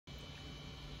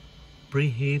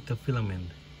Preheat the filament.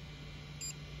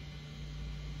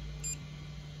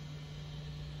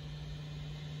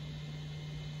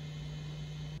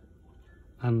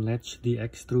 Unlatch the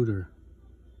extruder.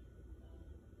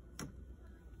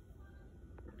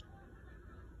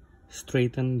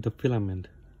 Straighten the filament.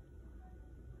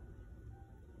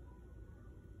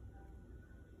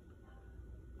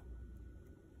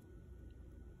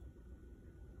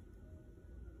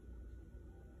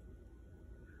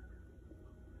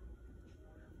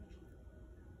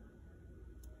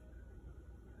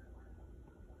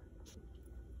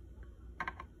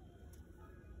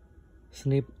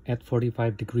 Snip at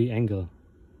 45-degree angle.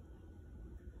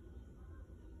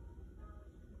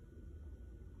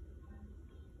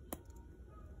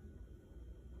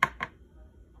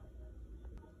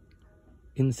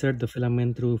 Insert the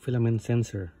filament through filament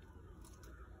sensor.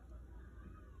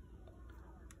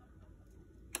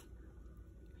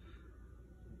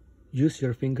 Use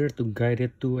your finger to guide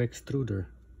it to extruder.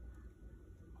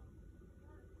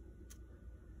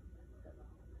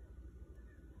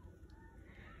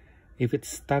 If it's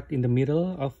stuck in the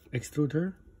middle of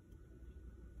extruder,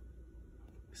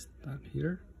 stuck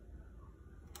here.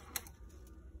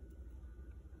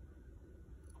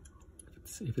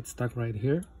 If it's stuck right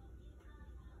here,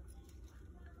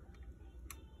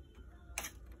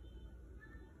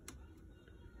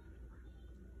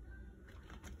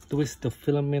 twist the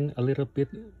filament a little bit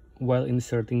while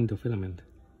inserting the filament.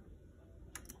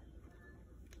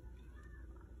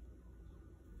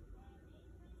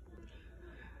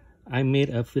 I made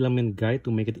a filament guide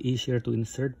to make it easier to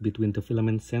insert between the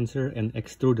filament sensor and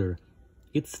extruder.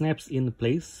 It snaps in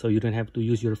place, so you don't have to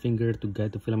use your finger to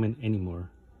guide the filament anymore.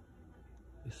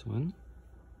 This one.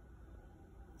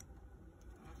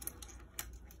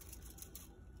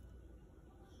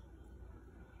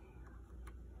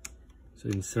 So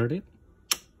insert it.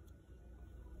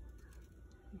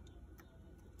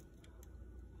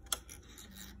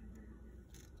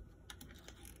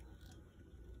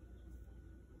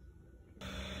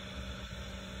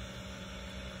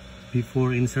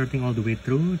 Before inserting all the way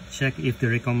through, check if the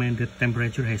recommended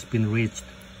temperature has been reached.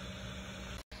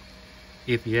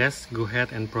 If yes, go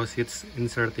ahead and proceed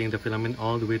inserting the filament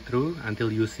all the way through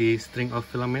until you see string of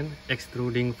filament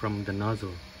extruding from the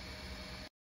nozzle.